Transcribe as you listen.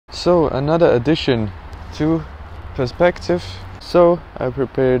So another addition to perspective. So I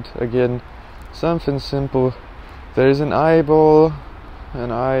prepared again something simple. There is an eyeball,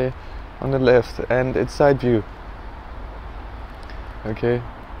 an eye on the left, and it's side view. Okay.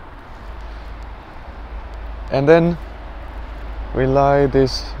 And then we lie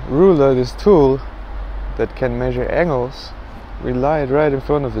this ruler, this tool that can measure angles, we lie it right in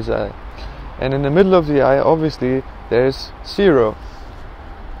front of his eye. And in the middle of the eye, obviously, there's zero,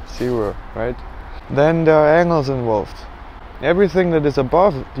 right? Then there are angles involved. Everything that is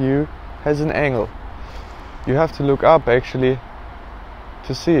above you has an angle. You have to look up actually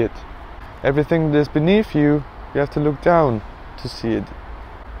to see it. Everything that is beneath you, you have to look down to see it.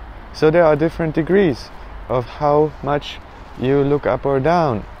 So there are different degrees of how much you look up or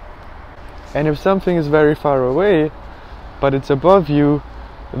down. And if something is very far away, but it's above you,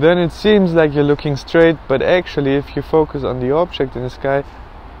 then it seems like you're looking straight, but actually if you focus on the object in the sky,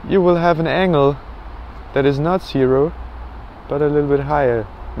 you will have an angle that is not zero, but a little bit higher,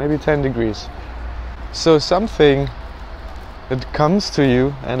 maybe 10 degrees. So something that comes to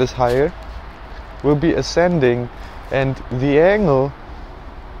you and is higher will be ascending, and the angle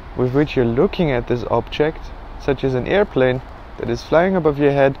with which you're looking at this object, such as an airplane that is flying above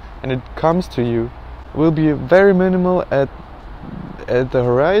your head and it comes to you, will be very minimal at the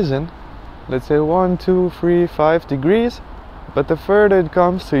horizon, let's say 1, 2, 3, 5 degrees, but the further it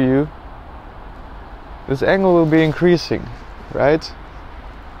comes to you, this angle will be increasing, right?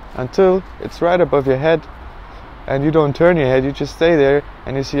 Until it's right above your head and you don't turn your head, you just stay there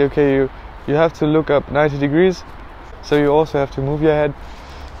and you see, okay, you have to look up 90 degrees, so you also have to move your head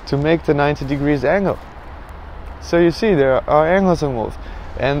to make the 90 degrees angle. So you see there are angles involved.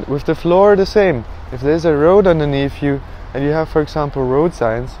 And with the floor the same. If there's a road underneath you and you have, for example, road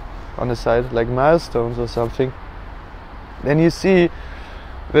signs on the side, like milestones or something, then you see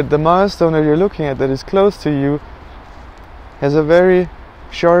that the milestone that you're looking at that is close to you has a very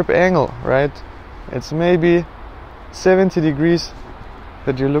sharp angle, right? It's maybe 70 degrees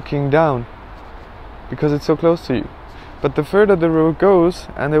that you're looking down because it's so close to you. But the further the road goes,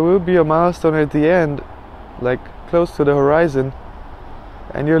 and there will be a milestone at the end, like close to the horizon,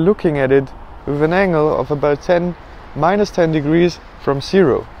 and you're looking at it with an angle of about minus 10 degrees from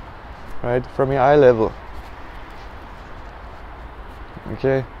zero, right, from your eye level.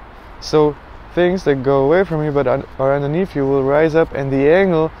 Okay, so things that go away from you but are underneath you will rise up, and the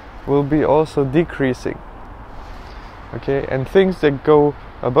angle will be also decreasing. Okay, and things that go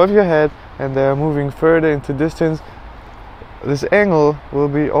above your head and they are moving further into distance, this angle will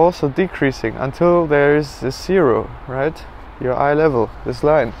be also decreasing until there is this zero, right? Your eye level, this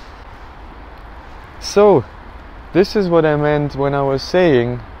line. So this is what I meant when I was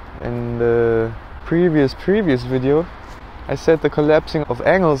saying in the previous video, I said the collapsing of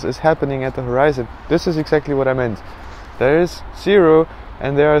angles is happening at the horizon. This is exactly what I meant. There is zero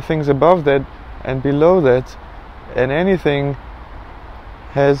and there are things above that and below that, and anything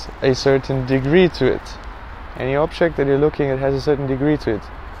has a certain degree to it. Any object that you're looking at has a certain degree to it.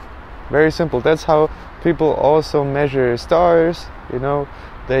 Very simple. That's how people also measure stars. You know,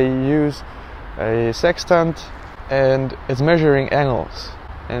 they use a sextant and it's measuring angles.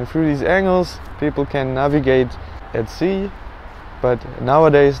 And through these angles, people can navigate at sea. But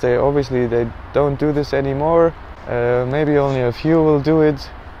nowadays, they don't do this anymore. Maybe only a few will do it,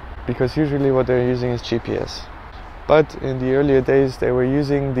 because usually what they're using is GPS. But in the earlier days, they were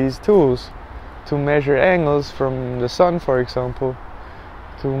using these tools to measure angles from the sun, for example,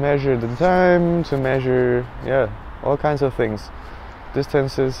 to measure the time, to measure, all kinds of things,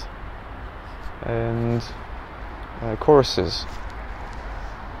 distances and courses.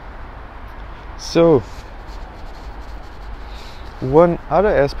 So one other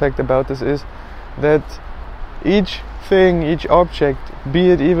aspect about this is that each thing, each object,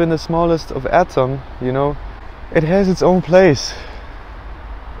 be it even the smallest of atom, you know, it has its own place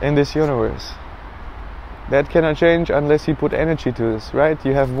in this universe. That cannot change unless you put energy to this, right?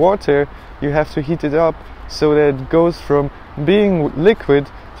 You have water, you have to heat it up so that it goes from being liquid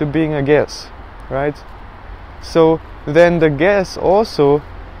to being a gas, right? So then the gas also,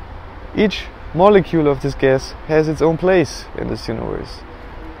 each molecule of this gas has its own place in this universe.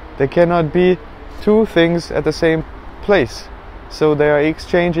 There cannot be two things at the same place. So they are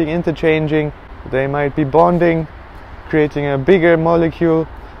exchanging, interchanging, they might be bonding, creating a bigger molecule,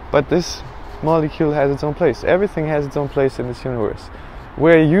 but this molecule has its own place. Everything has its own place in this universe.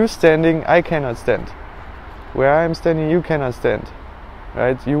 Where you standing, I cannot stand. Where I am standing, you cannot stand,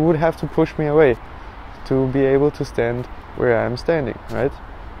 right? You would have to push me away to be able to stand where I am standing, right?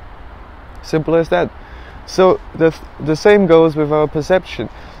 Simple as that. So the same goes with our perception.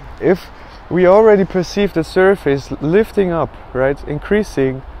 if we already perceive the surface lifting up, right,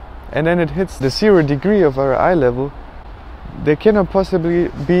 increasing, and then it hits the 0 degree of our eye level, there cannot possibly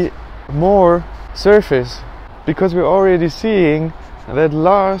be more surface, because we're already seeing that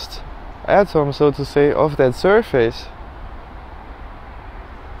last atom, so to say, of that surface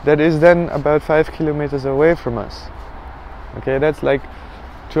that is then about 5 kilometers away from us. Okay, that's like,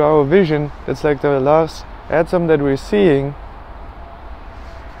 to our vision, that's like the last atom that we're seeing,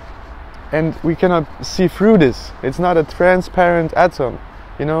 and we cannot see through this. It's not a transparent atom,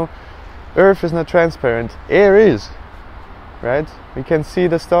 you know. Earth is not transparent, air is, right? We can see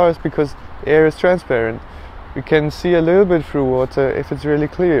the stars because air is transparent. We can see a little bit through water if it's really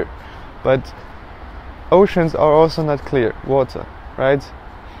clear, but oceans are also not clear water, right?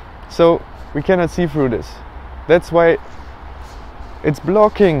 So we cannot see through this. That's why it's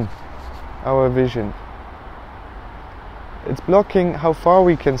blocking our vision. It's blocking how far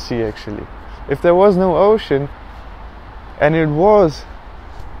we can see, actually. If there was no ocean and it was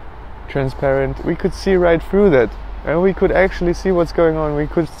transparent, we could see right through that, and we could actually see what's going on. We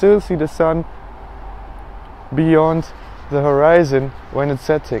could still see the sun beyond the horizon when it's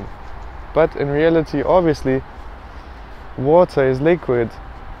setting. But in reality, obviously, water is liquid,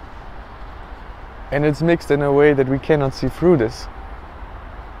 and it's mixed in a way that we cannot see through this.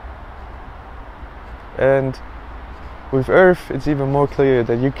 And with Earth, it's even more clear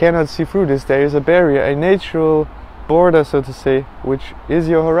that you cannot see through this. There is a barrier, a natural border, so to say, which is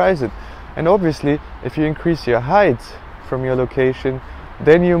your horizon. And obviously, if you increase your height from your location,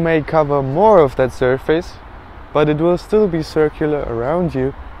 then you may cover more of that surface, but it will still be circular around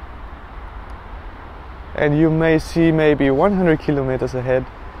you, and you may see maybe 100 kilometers ahead,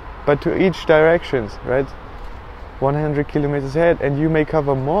 but to each directions, right? 100 kilometers ahead, and you may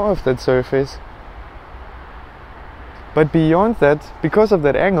cover more of that surface. But beyond that, because of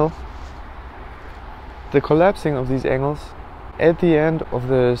that angle, the collapsing of these angles, at the end of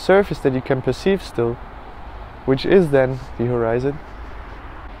the surface that you can perceive still, which is then the horizon.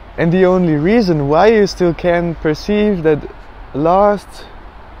 And the only reason why you still can perceive that last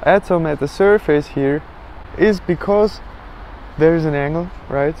atom at the surface here is because there is an angle,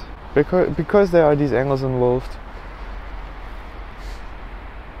 right? Because there are these angles involved,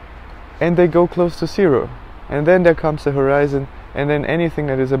 and they go close to 0. And then there comes the horizon, and then anything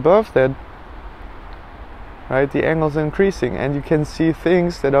that is above that, right, the angles are increasing, and you can see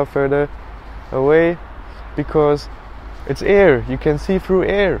things that are further away because it's air. You can see through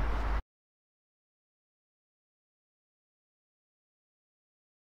air.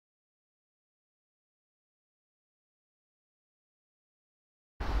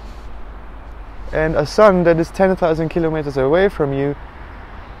 And a sun that is 10,000 kilometers away from you,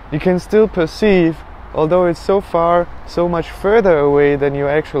 you can still perceive, although it's so far, so much further away than your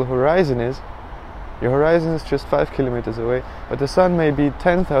actual horizon is. Your horizon is just 5 kilometers away, but the sun may be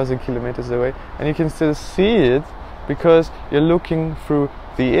 10,000 kilometers away, and you can still see it because you're looking through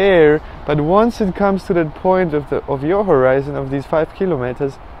the air. But once it comes to that point of your horizon of these 5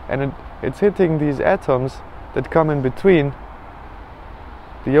 kilometers, and it's hitting these atoms that come in between,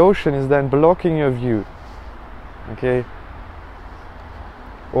 the ocean is then blocking your view, okay?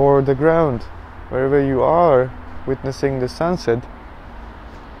 Or the ground, wherever you are witnessing the sunset.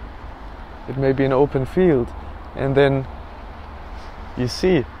 It may be an open field, and then you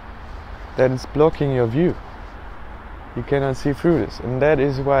see that it's blocking your view. You cannot see through this, and that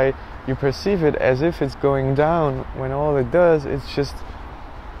is why you perceive it as if it's going down, when all it does is just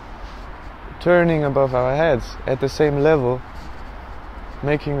turning above our heads at the same level,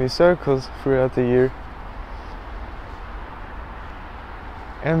 making these circles throughout the year.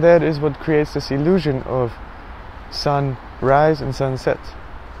 And that is what creates this illusion of sunrise and sunset.